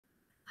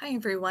Hi,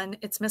 everyone.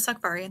 It's Miss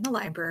Akbari in the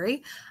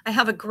library. I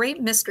have a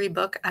great mystery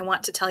book I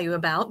want to tell you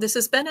about. This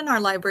has been in our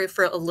library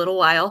for a little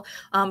while,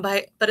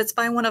 but it's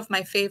by one of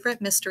my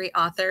favorite mystery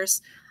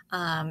authors,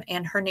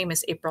 and her name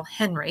is April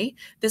Henry.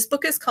 This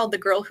book is called The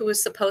Girl Who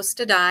Was Supposed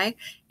to Die.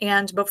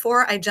 And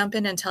before I jump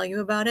in and tell you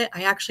about it,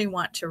 I actually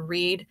want to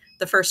read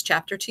the first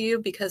chapter to you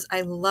because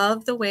I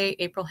love the way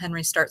April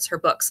Henry starts her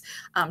books.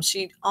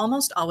 She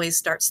almost always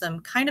starts them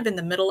kind of in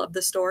the middle of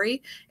the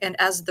story. And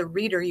as the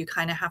reader, you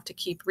kind of have to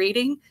keep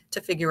reading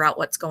to figure out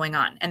what's going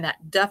on. And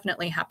that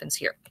definitely happens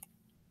here.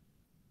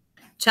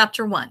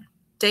 Chapter 1,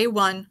 Day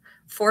 1,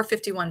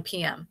 4:51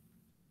 p.m.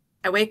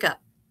 I wake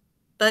up,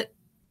 but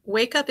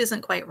wake up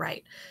isn't quite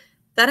right.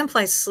 That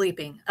implies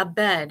sleeping, a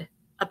bed,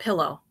 a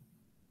pillow.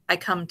 I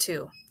come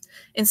to.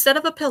 Instead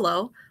of a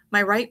pillow,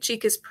 my right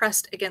cheek is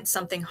pressed against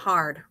something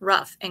hard,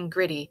 rough, and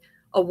gritty,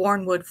 a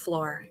worn wood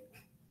floor.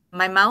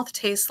 My mouth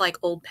tastes like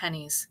old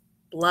pennies,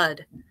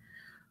 blood.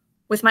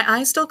 With my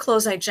eyes still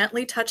closed, I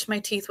gently touch my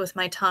teeth with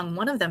my tongue.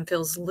 One of them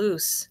feels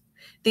loose.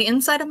 The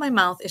inside of my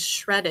mouth is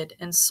shredded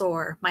and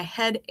sore. My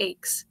head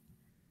aches,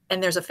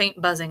 and there's a faint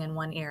buzzing in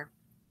one ear.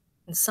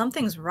 And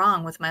something's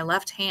wrong with my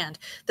left hand.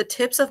 The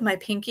tips of my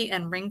pinky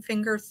and ring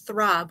finger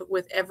throb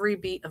with every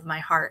beat of my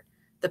heart.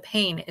 The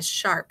pain is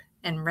sharp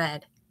and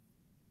red.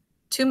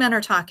 Two men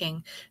are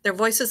talking, their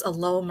voices a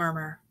low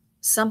murmur.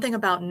 Something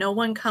about no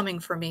one coming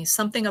for me,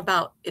 something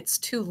about it's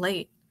too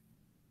late.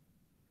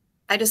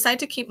 I decide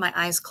to keep my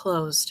eyes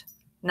closed,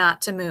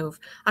 not to move.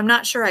 I'm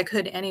not sure I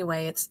could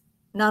anyway. It's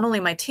not only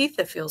my teeth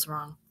that feels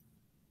wrong.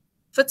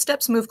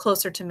 Footsteps move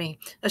closer to me.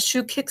 A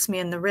shoe kicks me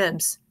in the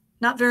ribs.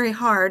 Not very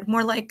hard,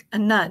 more like a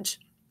nudge.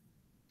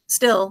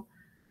 Still,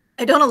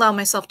 I don't allow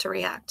myself to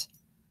react.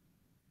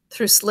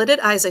 Through slitted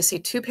eyes, I see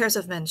two pairs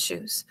of men's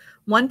shoes,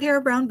 one pair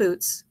of brown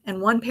boots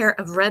and one pair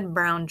of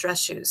red-brown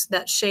dress shoes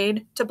that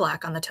shade to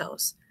black on the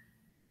toes.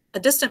 A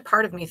distant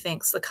part of me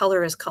thinks the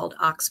color is called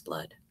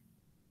oxblood.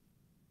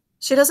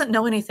 She doesn't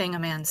know anything, a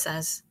man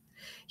says.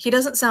 He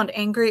doesn't sound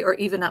angry or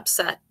even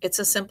upset. It's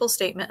a simple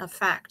statement of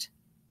fact.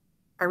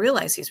 I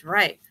realize he's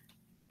right.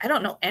 I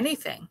don't know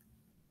anything.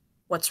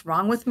 What's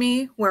wrong with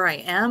me, where I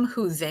am,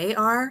 who they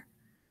are.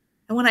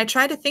 And when I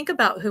try to think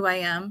about who I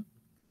am,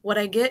 what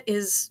I get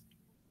is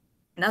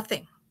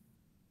nothing.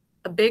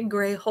 A big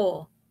gray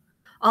hole.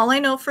 All I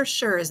know for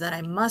sure is that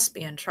I must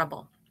be in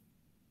trouble.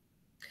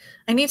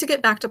 I need to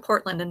get back to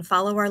Portland and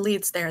follow our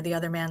leads there, the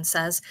other man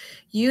says.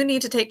 You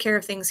need to take care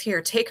of things here.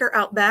 Take her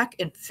out back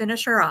and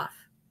finish her off.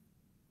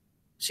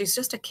 She's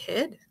just a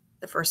kid,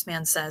 the first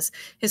man says.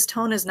 His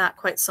tone is not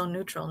quite so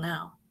neutral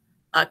now.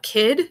 A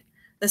kid?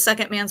 The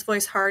second man's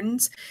voice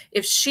hardens.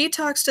 If she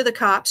talks to the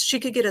cops, she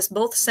could get us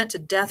both sent to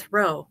death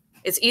row.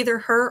 It's either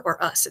her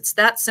or us. It's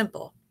that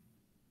simple.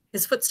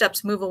 His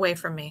footsteps move away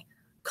from me.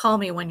 Call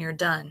me when you're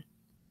done.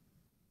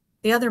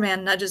 The other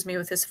man nudges me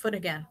with his foot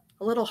again,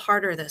 a little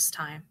harder this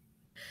time.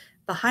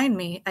 Behind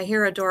me, I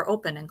hear a door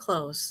open and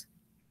close.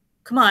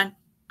 Come on,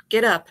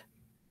 get up.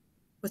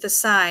 With a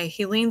sigh,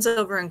 he leans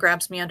over and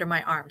grabs me under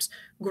my arms.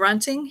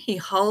 Grunting, he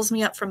hauls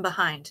me up from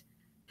behind.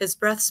 His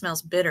breath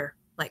smells bitter,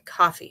 like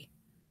coffee.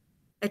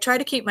 I try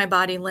to keep my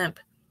body limp,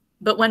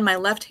 but when my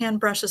left hand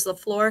brushes the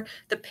floor,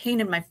 the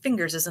pain in my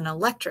fingers is an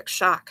electric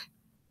shock.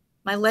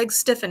 My legs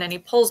stiffen and he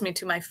pulls me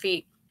to my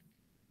feet.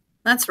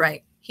 That's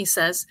right, he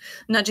says,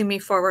 nudging me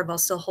forward while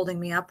still holding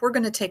me up. We're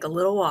going to take a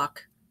little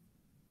walk.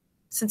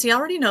 Since he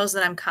already knows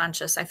that I'm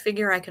conscious, I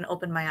figure I can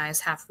open my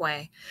eyes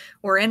halfway.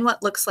 We're in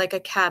what looks like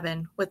a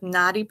cabin with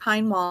knotty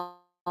pine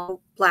wall,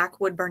 black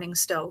wood-burning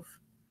stove.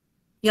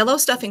 Yellow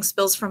stuffing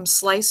spills from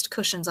sliced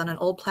cushions on an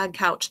old plaid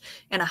couch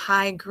and a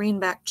high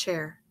greenback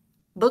chair.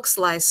 Books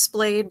lie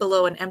splayed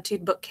below an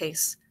emptied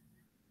bookcase.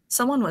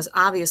 Someone was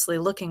obviously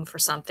looking for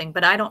something,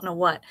 but I don't know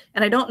what,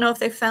 and I don't know if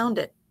they found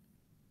it.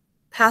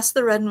 Past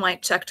the red and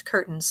white checked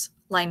curtains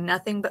lie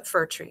nothing but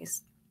fir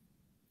trees.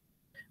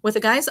 With a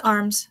guy's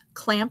arms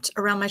clamped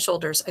around my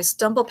shoulders, I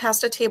stumble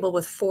past a table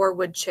with 4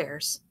 wood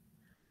chairs.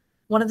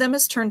 One of them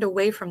is turned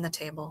away from the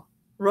table.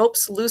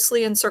 Ropes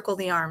loosely encircle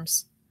the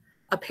arms.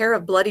 A pair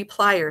of bloody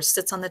pliers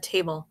sits on the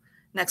table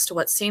next to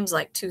what seems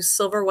like 2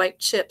 silver-white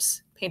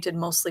chips painted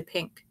mostly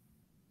pink.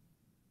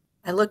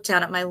 I look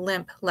down at my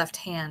limp left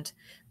hand,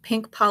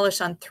 pink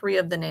polish on 3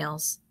 of the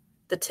nails.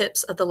 The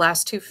tips of the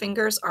last 2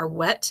 fingers are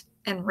wet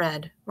and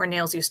red where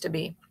nails used to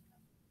be.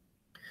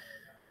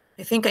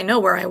 I think I know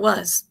where I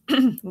was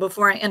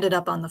before I ended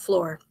up on the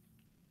floor.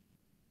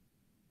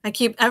 I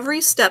keep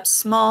every step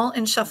small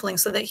and shuffling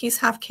so that he's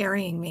half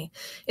carrying me.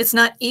 It's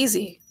not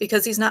easy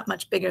because he's not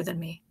much bigger than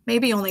me,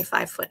 maybe only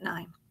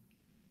 5'9".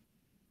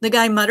 The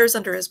guy mutters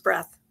under his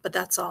breath, but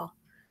that's all.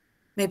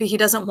 Maybe he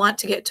doesn't want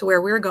to get to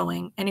where we're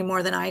going any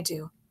more than I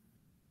do.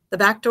 The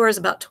back door is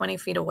about 20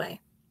 feet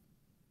away.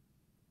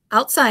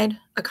 Outside,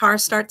 a car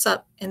starts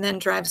up and then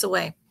drives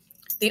away.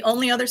 The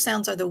only other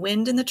sounds are the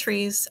wind in the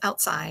trees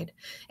outside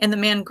and the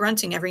man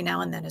grunting every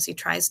now and then as he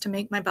tries to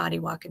make my body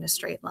walk in a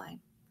straight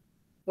line.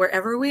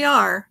 Wherever we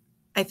are,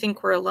 I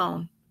think we're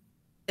alone.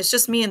 It's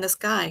just me and this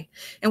guy.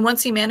 And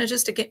once he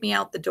manages to get me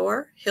out the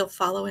door, he'll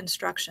follow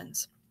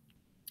instructions.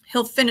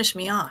 He'll finish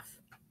me off.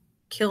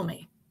 kill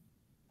me.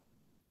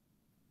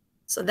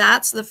 So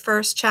that's the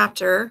first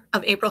chapter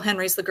of April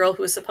Henry's The Girl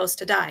Who Was Supposed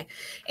to Die.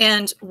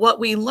 And what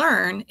we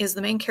learn is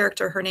the main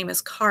character, her name is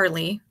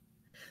Carly.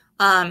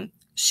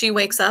 She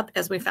wakes up,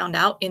 as we found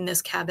out, in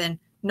this cabin.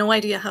 No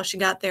idea how she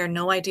got there,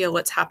 no idea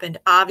what's happened.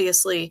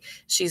 Obviously,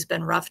 she's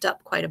been roughed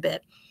up quite a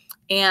bit.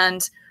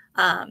 And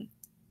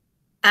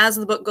as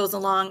the book goes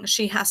along,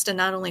 she has to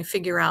not only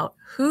figure out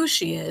who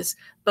she is,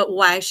 but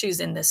why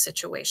she's in this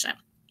situation.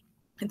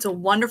 It's a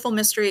wonderful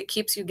mystery. It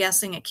keeps you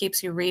guessing. It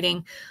keeps you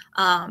reading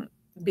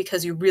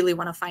because you really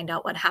want to find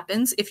out what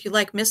happens. If you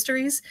like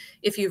mysteries,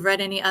 if you've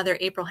read any other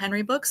April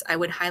Henry books, I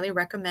would highly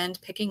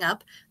recommend picking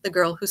up The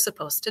Girl Who's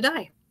Supposed to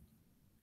Die.